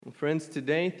Friends,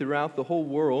 today throughout the whole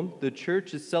world, the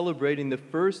church is celebrating the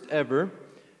first ever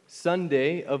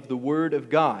Sunday of the Word of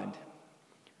God.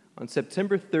 On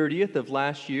September 30th of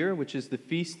last year, which is the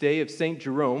feast day of St.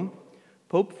 Jerome,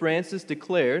 Pope Francis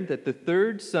declared that the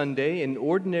third Sunday in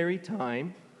ordinary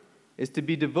time is to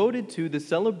be devoted to the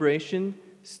celebration,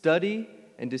 study,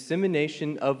 and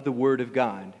dissemination of the Word of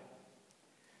God.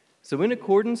 So in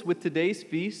accordance with today's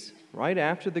feast, right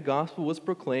after the gospel was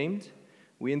proclaimed,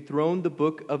 we enthroned the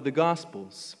book of the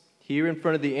Gospels here in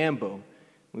front of the ambo.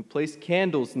 We placed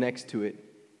candles next to it,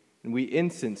 and we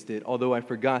incensed it, although I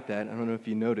forgot that. I don't know if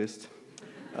you noticed.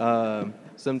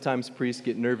 Sometimes priests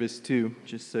get nervous too,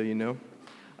 just so you know.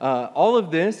 All of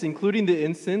this, including the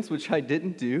incense, which I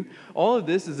didn't do, all of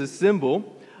this is a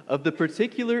symbol of the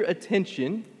particular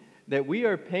attention that we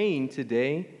are paying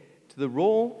today to the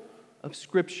role of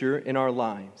Scripture in our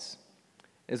lives,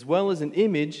 as well as an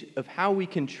image of how we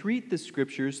can treat the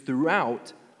Scriptures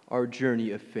throughout our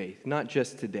journey of faith, not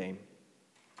just today.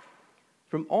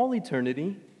 From all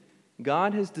eternity,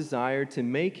 God has desired to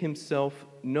make Himself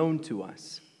known to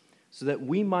us so that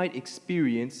we might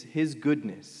experience His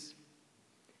goodness.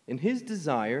 And His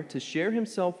desire to share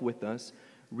Himself with us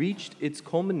reached its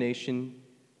culmination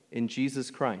in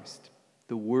Jesus Christ,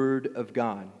 the Word of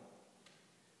God.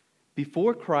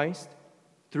 Before Christ,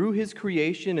 through His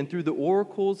creation and through the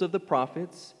oracles of the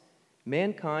prophets,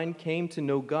 mankind came to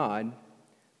know God,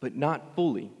 but not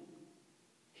fully.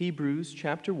 Hebrews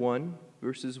chapter 1,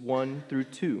 verses 1 through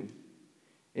 2.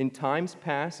 In times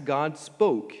past, God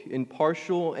spoke in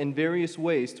partial and various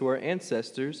ways to our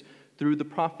ancestors through the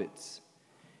prophets.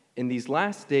 In these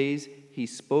last days, He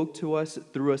spoke to us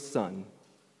through a Son,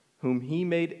 whom He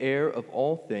made heir of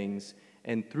all things,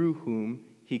 and through whom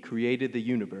He created the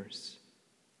universe.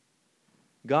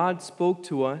 God spoke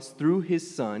to us through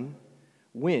His Son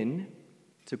when,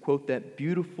 to quote that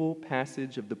beautiful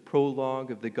passage of the prologue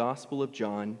of the Gospel of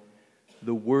John,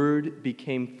 the Word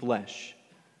became flesh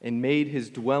and made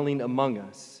His dwelling among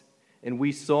us, and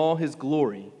we saw His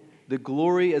glory, the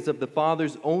glory as of the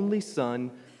Father's only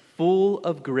Son, full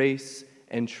of grace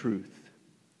and truth.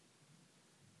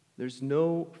 There's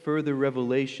no further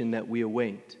revelation that we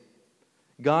await.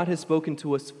 God has spoken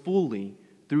to us fully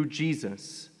through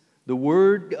Jesus, the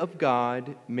Word of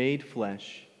God made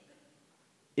flesh.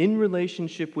 In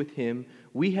relationship with Him,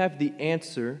 we have the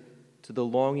answer to the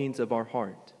longings of our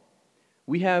heart.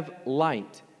 We have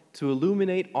light to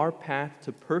illuminate our path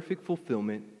to perfect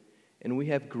fulfillment, and we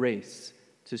have grace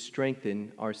to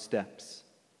strengthen our steps.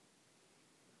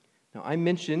 Now, I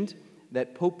mentioned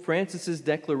that Pope Francis's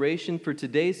declaration for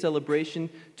today's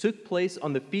celebration took place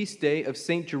on the feast day of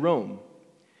St. Jerome.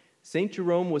 St.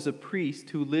 Jerome was a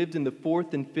priest who lived in the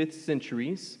 4th and 5th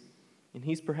centuries, and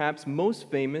he's perhaps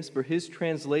most famous for his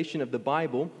translation of the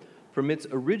Bible from its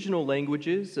original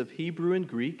languages of Hebrew and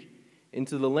Greek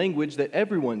into the language that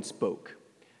everyone spoke,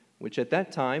 which at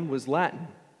that time was Latin.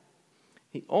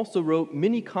 He also wrote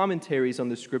many commentaries on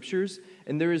the Scriptures,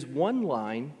 and there is one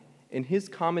line in his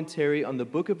commentary on the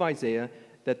book of Isaiah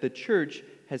that the Church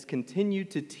has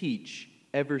continued to teach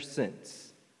ever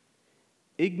since.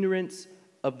 Ignorance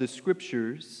of the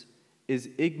Scriptures is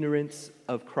ignorance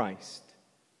of Christ.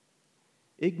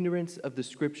 Ignorance of the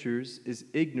Scriptures is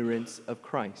ignorance of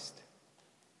Christ.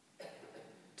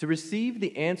 To receive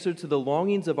the answer to the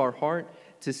longings of our heart,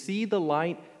 to see the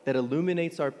light that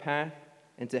illuminates our path,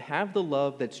 and to have the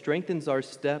love that strengthens our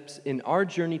steps in our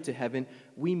journey to heaven,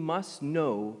 we must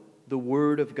know the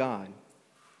Word of God.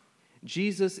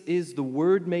 Jesus is the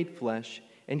Word made flesh,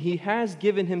 and He has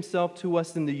given Himself to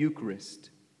us in the Eucharist.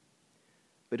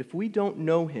 But if we don't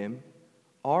know Him,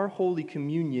 our Holy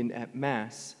Communion at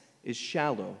Mass is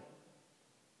shallow.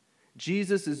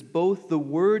 Jesus is both the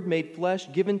Word made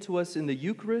flesh given to us in the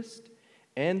Eucharist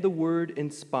and the Word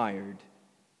inspired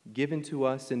given to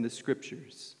us in the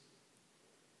Scriptures.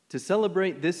 To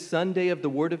celebrate this Sunday of the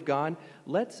Word of God,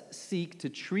 let's seek to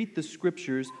treat the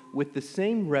Scriptures with the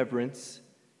same reverence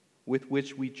with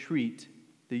which we treat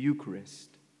the Eucharist.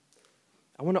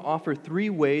 I want to offer 3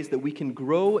 ways that we can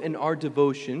grow in our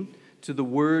devotion to the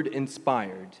Word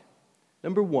inspired.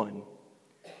 Number 1,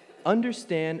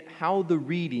 understand how the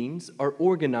readings are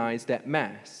organized at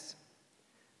Mass.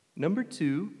 Number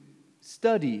 2,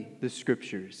 study the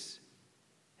Scriptures.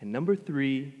 And number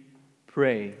 3,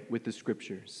 pray with the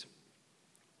Scriptures.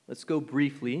 Let's go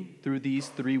briefly through these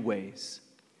 3 ways.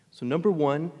 So number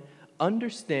 1,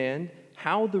 understand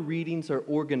how the readings are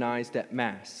organized at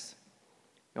Mass.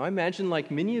 Now, I imagine,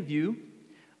 like many of you,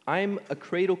 I'm a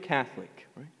cradle Catholic.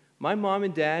 Right? My mom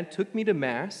and dad took me to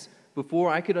Mass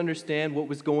before I could understand what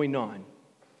was going on.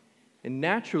 And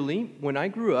naturally, when I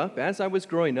grew up, as I was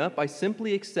growing up, I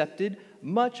simply accepted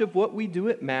much of what we do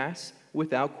at Mass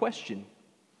without question.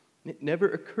 It never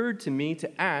occurred to me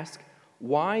to ask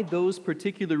why those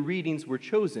particular readings were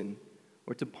chosen,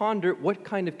 or to ponder what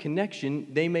kind of connection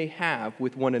they may have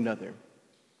with one another.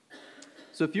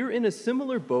 So if you're in a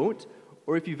similar boat,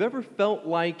 or if you've ever felt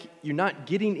like you're not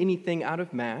getting anything out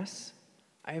of Mass,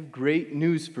 I have great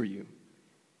news for you.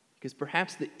 Because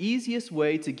perhaps the easiest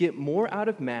way to get more out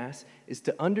of Mass is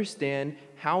to understand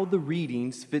how the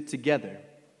readings fit together.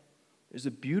 There's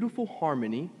a beautiful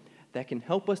harmony that can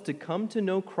help us to come to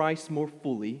know Christ more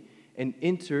fully and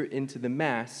enter into the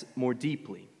Mass more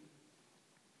deeply.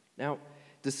 Now,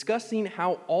 discussing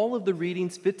how all of the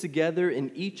readings fit together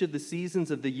in each of the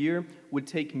seasons of the year would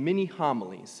take many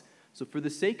homilies. So for the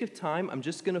sake of time, I'm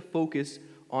just going to focus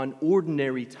on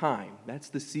ordinary time. That's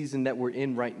the season that we're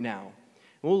in right now.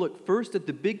 And we'll look first at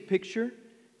the big picture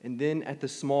and then at the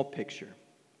small picture.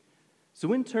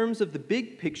 So in terms of the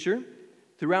big picture,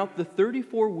 throughout the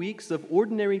 34 weeks of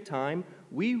ordinary time,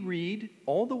 we read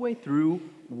all the way through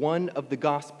one of the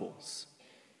Gospels.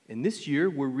 And this year,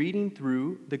 we're reading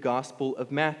through the Gospel of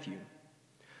Matthew.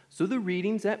 So the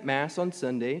readings at Mass on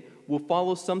Sunday will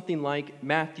follow something like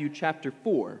Matthew chapter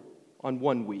 4 on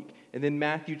one week, and then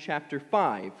Matthew chapter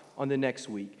 5 on the next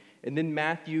week, and then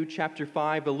Matthew chapter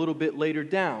 5 a little bit later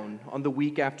down on the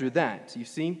week after that, you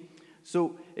see?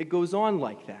 So it goes on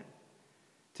like that.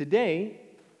 Today,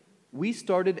 we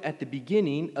started at the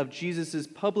beginning of Jesus'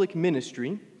 public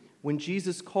ministry when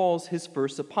Jesus calls his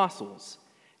first apostles.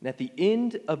 And at the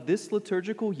end of this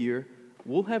liturgical year,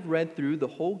 we'll have read through the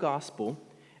whole gospel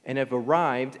and have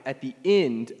arrived at the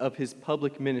end of his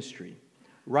public ministry,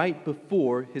 right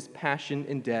before his passion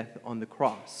and death on the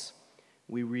cross.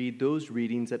 We read those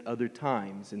readings at other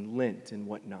times in Lent and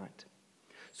whatnot.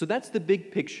 So that's the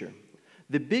big picture.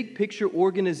 The big picture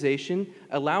organization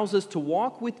allows us to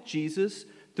walk with Jesus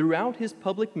throughout his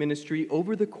public ministry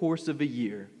over the course of a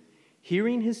year,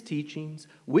 hearing his teachings,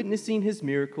 witnessing his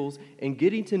miracles, and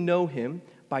getting to know him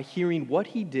by hearing what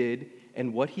he did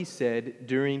and what he said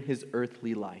during his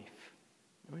earthly life.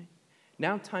 All right?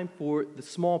 Now time for the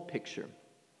small picture.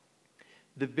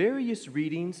 The various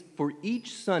readings for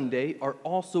each Sunday are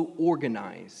also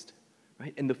organized,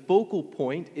 right? And the focal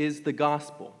point is the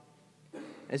gospel.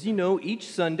 As you know, each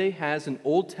Sunday has an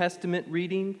Old Testament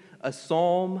reading, a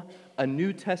psalm, a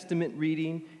New Testament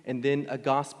reading, and then a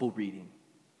gospel reading.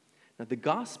 Now, the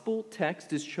gospel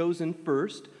text is chosen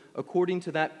first according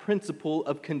to that principle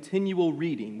of continual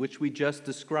reading, which we just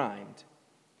described.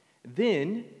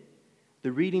 Then,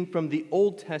 the reading from the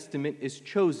Old Testament is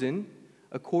chosen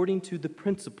according to the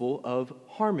principle of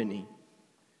harmony.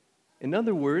 In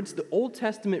other words, the Old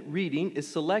Testament reading is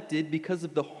selected because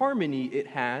of the harmony it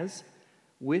has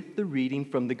with the reading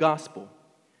from the gospel.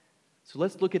 So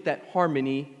let's look at that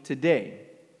harmony today.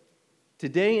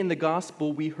 Today in the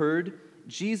gospel, we heard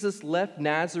Jesus left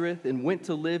Nazareth and went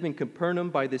to live in Capernaum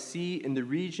by the sea in the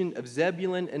region of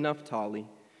Zebulun and Naphtali,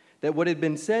 that what had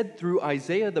been said through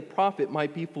Isaiah the prophet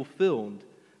might be fulfilled.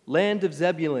 Land of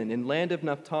Zebulun and land of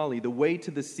Naphtali, the way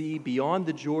to the sea beyond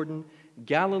the Jordan,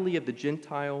 Galilee of the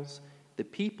Gentiles, the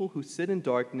people who sit in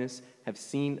darkness have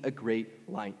seen a great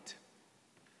light.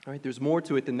 All right, there's more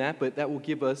to it than that, but that will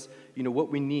give us,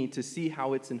 what we need to see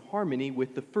how it's in harmony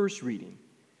with the first reading.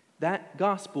 That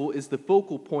gospel is the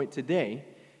focal point today,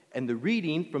 and the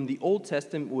reading from the Old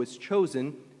Testament was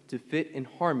chosen to fit in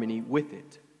harmony with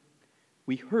it.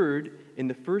 We heard in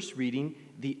the first reading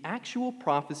the actual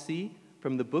prophecy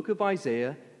from the book of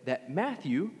Isaiah that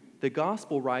Matthew, the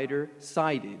gospel writer,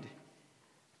 cited.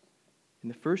 In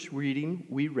the first reading,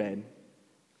 we read,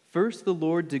 "First the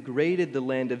Lord degraded the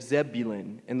land of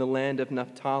Zebulun and the land of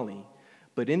Naphtali,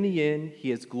 but in the end he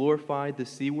has glorified the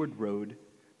seaward road,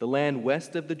 the land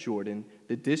west of the Jordan,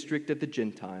 the district of the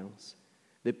Gentiles.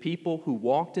 The people who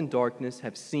walked in darkness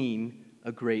have seen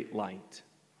a great light."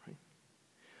 Right?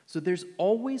 So there's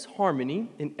always harmony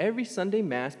in every Sunday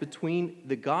Mass between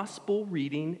the gospel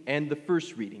reading and the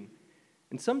first reading.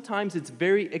 And sometimes it's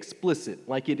very explicit,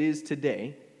 like it is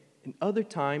today, and other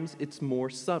times it's more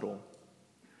subtle.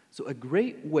 So a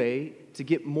great way to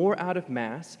get more out of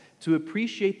Mass, to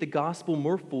appreciate the gospel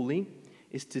more fully,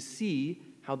 is to see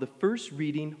how the first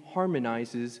reading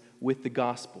harmonizes with the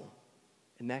gospel.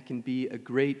 And that can be a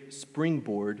great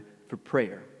springboard for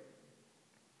prayer.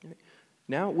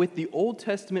 Now, with the Old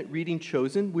Testament reading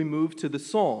chosen, we move to the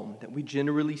psalm that we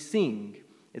generally sing.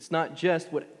 It's not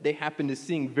just what they happen to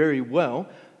sing very well,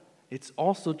 it's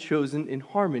also chosen in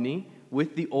harmony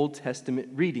with the Old Testament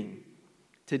reading.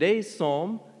 Today's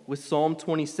psalm was Psalm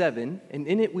 27, and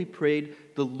in it we prayed,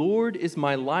 "The Lord is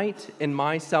my light and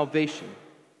my salvation."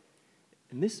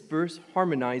 And this verse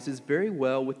harmonizes very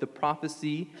well with the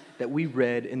prophecy that we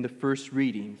read in the first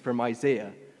reading from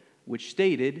Isaiah, which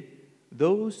stated,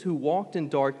 "Those who walked in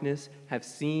darkness have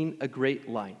seen a great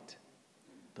light.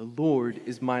 The Lord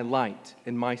is my light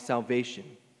and my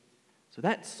salvation." So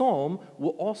that psalm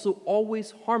will also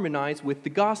always harmonize with the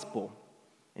gospel.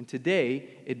 And today,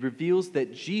 it reveals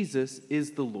that Jesus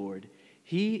is the Lord.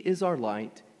 He is our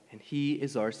light, and He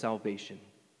is our salvation.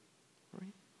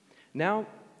 Right? Now,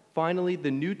 finally, the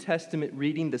New Testament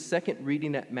reading, the second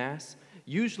reading at Mass,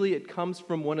 usually it comes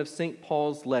from one of St.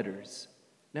 Paul's letters.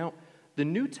 Now, the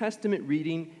New Testament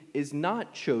reading is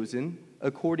not chosen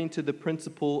according to the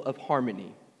principle of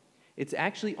harmony. It's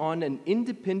actually on an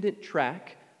independent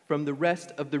track from the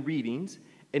rest of the readings,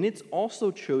 and it's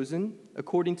also chosen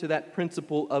according to that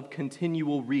principle of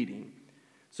continual reading.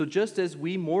 So just as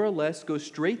we more or less go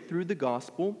straight through the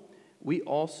gospel, we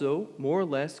also more or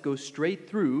less go straight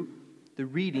through the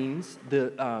readings,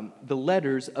 the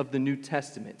letters of the New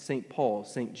Testament, St. Paul,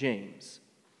 St. James.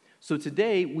 So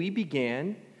today we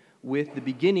began with the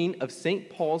beginning of St.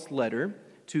 Paul's letter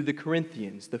to the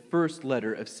Corinthians, the first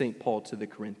letter of St. Paul to the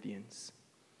Corinthians.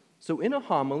 So in a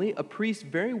homily, a priest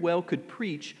very well could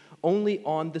preach only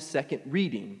on the second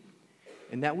reading,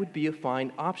 and that would be a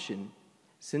fine option,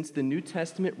 since the New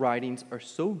Testament writings are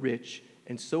so rich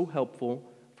and so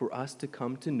helpful for us to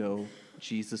come to know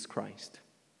Jesus Christ.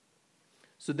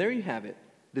 So there you have it,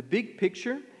 the big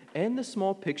picture and the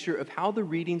small picture of how the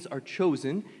readings are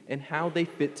chosen and how they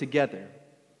fit together.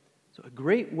 So a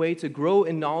great way to grow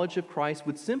in knowledge of Christ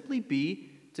would simply be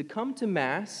to come to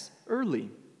Mass early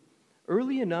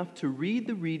enough to read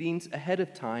the readings ahead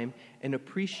of time and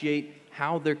appreciate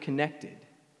how they're connected.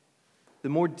 The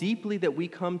more deeply that we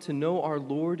come to know our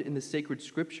Lord in the sacred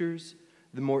scriptures,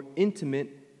 the more intimate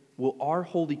will our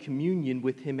Holy Communion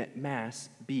with Him at Mass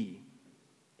be.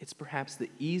 It's perhaps the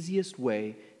easiest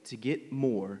way to get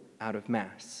more out of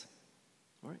Mass.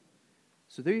 All right?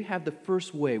 So there you have the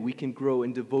first way we can grow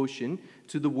in devotion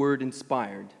to the Word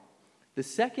inspired. The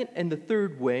second and the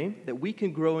third way that we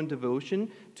can grow in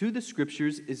devotion to the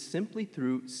Scriptures is simply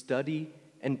through study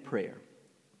and prayer.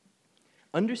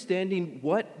 Understanding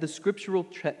what the scriptural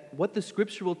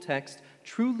text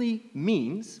truly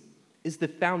means is the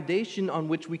foundation on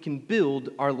which we can build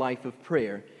our life of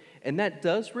prayer, and that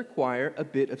does require a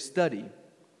bit of study.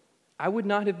 I would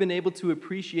not have been able to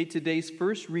appreciate today's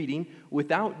first reading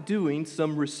without doing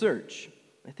some research.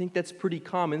 I think that's pretty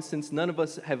common since none of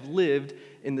us have lived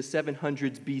in the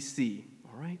 700s BC,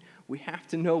 all right? We have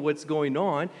to know what's going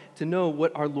on to know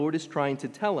what our Lord is trying to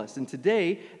tell us. And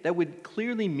today, that would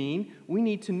clearly mean we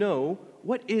need to know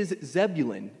what is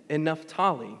Zebulun and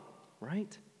Naphtali,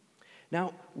 right?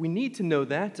 Now, we need to know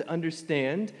that to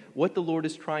understand what the Lord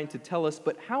is trying to tell us,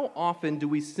 but how often do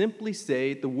we simply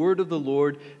say the word of the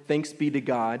Lord, thanks be to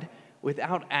God,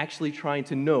 without actually trying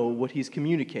to know what He's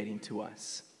communicating to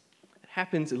us? It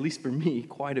happens, at least for me,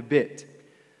 quite a bit.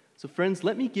 So friends,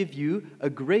 let me give you a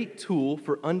great tool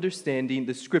for understanding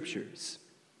the Scriptures.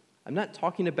 I'm not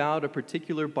talking about a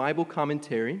particular Bible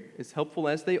commentary, as helpful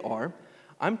as they are.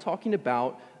 I'm talking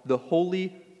about the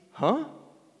holy, All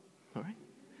right?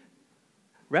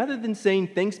 Rather than saying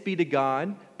thanks be to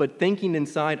God, but thinking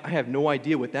inside, I have no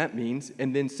idea what that means,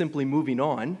 and then simply moving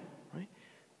on, right?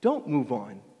 Don't move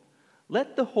on.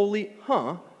 Let the holy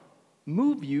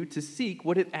move you to seek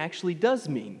what it actually does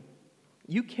mean.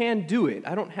 You can do it.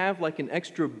 I don't have like an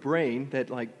extra brain that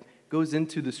goes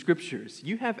into the Scriptures.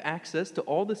 You have access to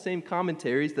all the same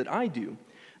commentaries that I do.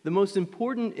 The most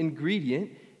important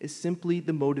ingredient is simply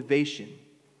the motivation.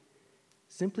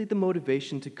 Simply the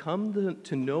motivation to come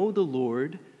to know the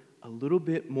Lord a little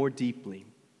bit more deeply.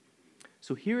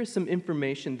 So here is some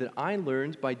information that I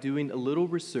learned by doing a little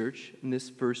research in this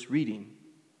first reading.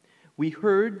 We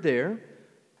heard there,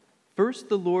 first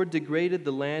the Lord degraded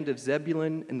the land of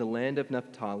Zebulun and the land of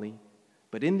Naphtali,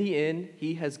 but in the end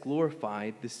He has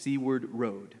glorified the seaward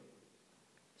road.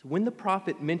 So when the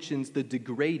prophet mentions the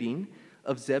degrading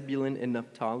of Zebulun and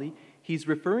Naphtali, he's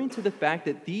referring to the fact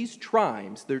that these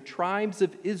tribes, they're tribes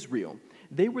of Israel,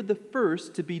 they were the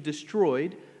first to be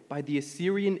destroyed by the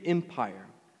Assyrian Empire.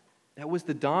 That was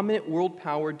the dominant world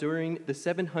power during the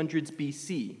 700s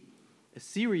BC.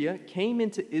 Assyria came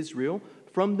into Israel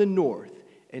from the north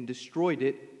and destroyed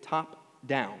it top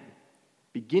down,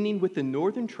 beginning with the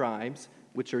northern tribes,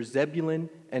 which are Zebulun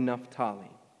and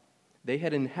Naphtali. They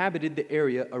had inhabited the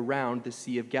area around the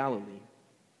Sea of Galilee.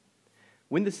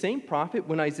 When the same prophet,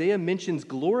 when Isaiah mentions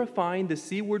glorifying the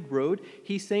seaward road,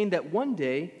 he's saying that one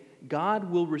day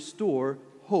God will restore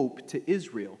hope to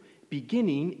Israel,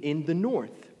 beginning in the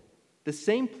north, the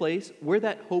same place where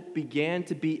that hope began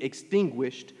to be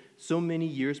extinguished so many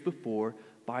years before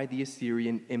by the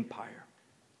Assyrian Empire.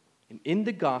 And in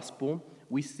the gospel,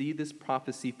 we see this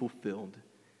prophecy fulfilled,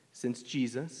 since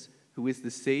Jesus, who is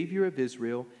the Savior of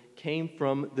Israel, came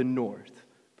from the north,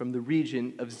 from the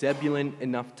region of Zebulun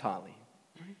and Naphtali.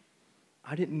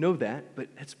 I didn't know that, but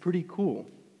that's pretty cool.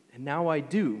 And now I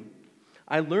do.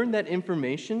 I learned that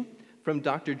information from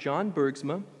Dr. John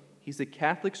Bergsma. He's a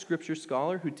Catholic scripture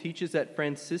scholar who teaches at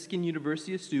Franciscan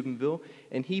University of Steubenville,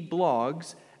 and he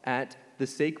blogs at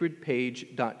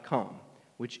thesacredpage.com,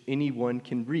 which anyone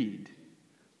can read.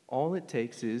 All it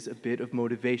takes is a bit of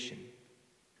motivation.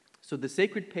 So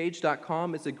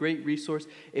thesacredpage.com is a great resource.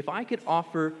 If I could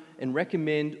offer and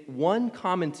recommend one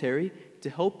commentary to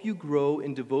help you grow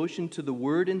in devotion to the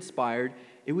Word inspired,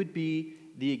 it would be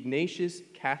the Ignatius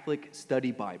Catholic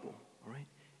Study Bible. All right?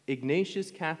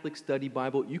 Ignatius Catholic Study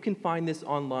Bible. You can find this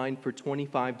online for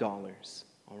 $25.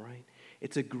 All right?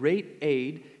 It's a great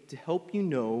aid to help you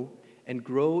know and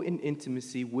grow in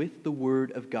intimacy with the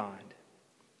Word of God.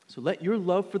 So let your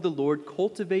love for the Lord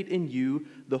cultivate in you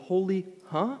the holy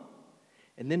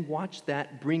and then watch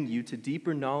that bring you to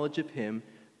deeper knowledge of Him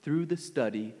through the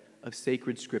study of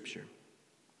sacred Scripture.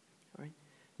 All right.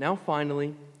 Now,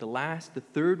 finally, the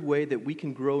third way that we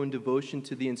can grow in devotion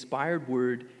to the inspired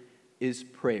Word is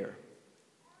prayer.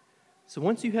 So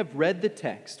once you have read the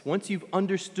text, once you've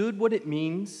understood what it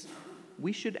means,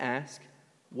 we should ask,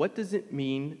 what does it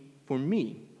mean for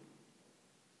me?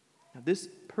 Now, this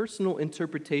personal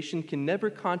interpretation can never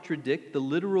contradict the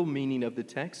literal meaning of the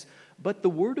text, but the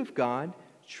Word of God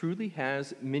truly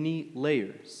has many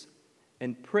layers,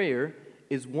 and prayer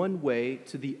is one way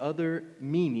to the other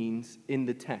meanings in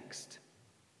the text.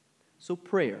 So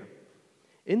prayer.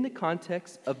 In the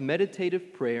context of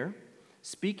meditative prayer,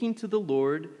 speaking to the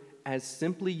Lord as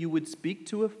simply you would speak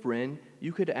to a friend,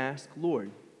 you could ask,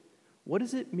 Lord, what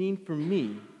does it mean for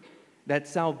me that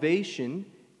salvation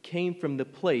came from the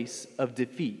place of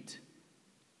defeat?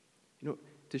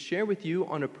 To share with you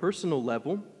on a personal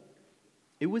level,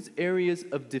 it was areas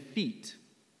of defeat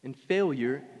and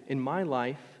failure in my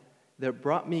life that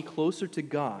brought me closer to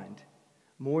God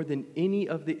more than any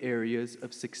of the areas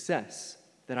of success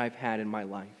that I've had in my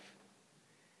life.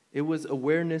 It was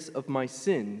awareness of my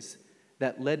sins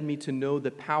that led me to know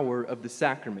the power of the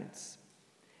sacraments.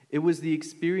 It was the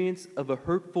experience of a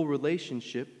hurtful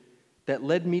relationship that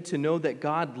led me to know that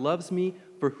God loves me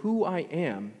for who I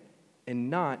am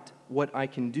and not what I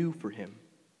can do for Him.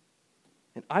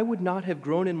 And I would not have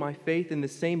grown in my faith in the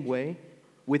same way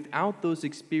without those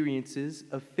experiences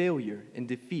of failure and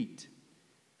defeat.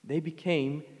 They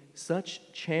became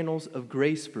such channels of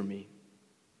grace for me.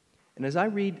 And as I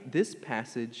read this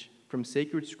passage from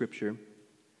sacred Scripture,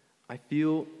 I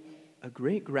feel a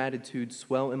great gratitude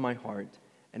swell in my heart,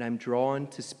 and I'm drawn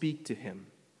to speak to Him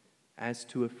as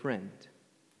to a friend.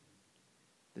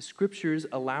 The Scriptures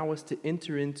allow us to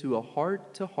enter into a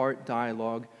heart-to-heart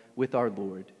dialogue with our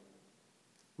Lord.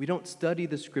 We don't study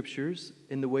the Scriptures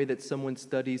in the way that someone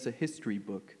studies a history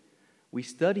book. We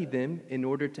study them in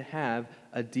order to have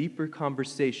a deeper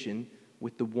conversation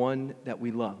with the one that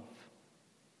we love.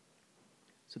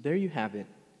 So there you have it,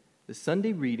 the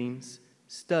Sunday readings,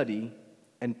 study,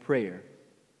 and prayer.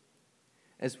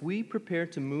 As we prepare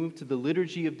to move to the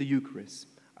liturgy of the Eucharist,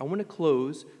 I want to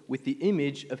close with the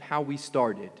image of how we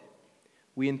started.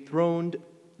 We enthroned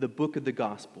the book of the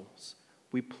Gospels.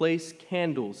 We placed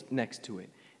candles next to it,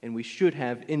 and we should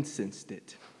have incensed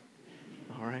it.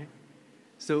 All right?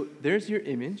 So there's your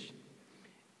image.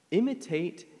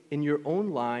 Imitate in your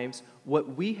own lives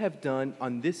what we have done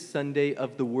on this Sunday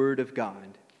of the Word of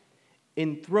God.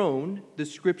 Enthrone the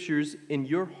Scriptures in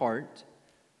your heart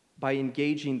by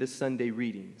engaging the Sunday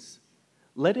readings.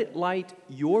 Let it light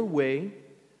your way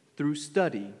through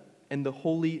study and the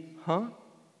holy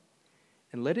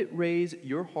and let it raise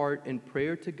your heart in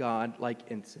prayer to God like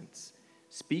incense,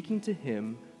 speaking to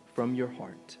Him from your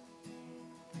heart.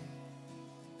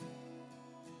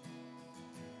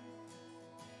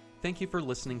 Thank you for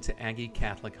listening to Aggie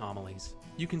Catholic Homilies.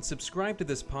 You can subscribe to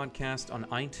this podcast on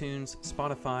iTunes,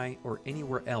 Spotify, or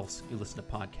anywhere else you listen to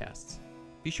podcasts.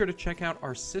 Be sure to check out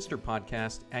our sister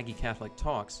podcast, Aggie Catholic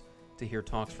Talks, to hear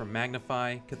talks from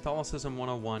Magnify, Catholicism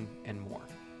 101, and more.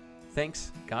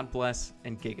 Thanks, God bless,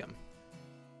 and gig 'em.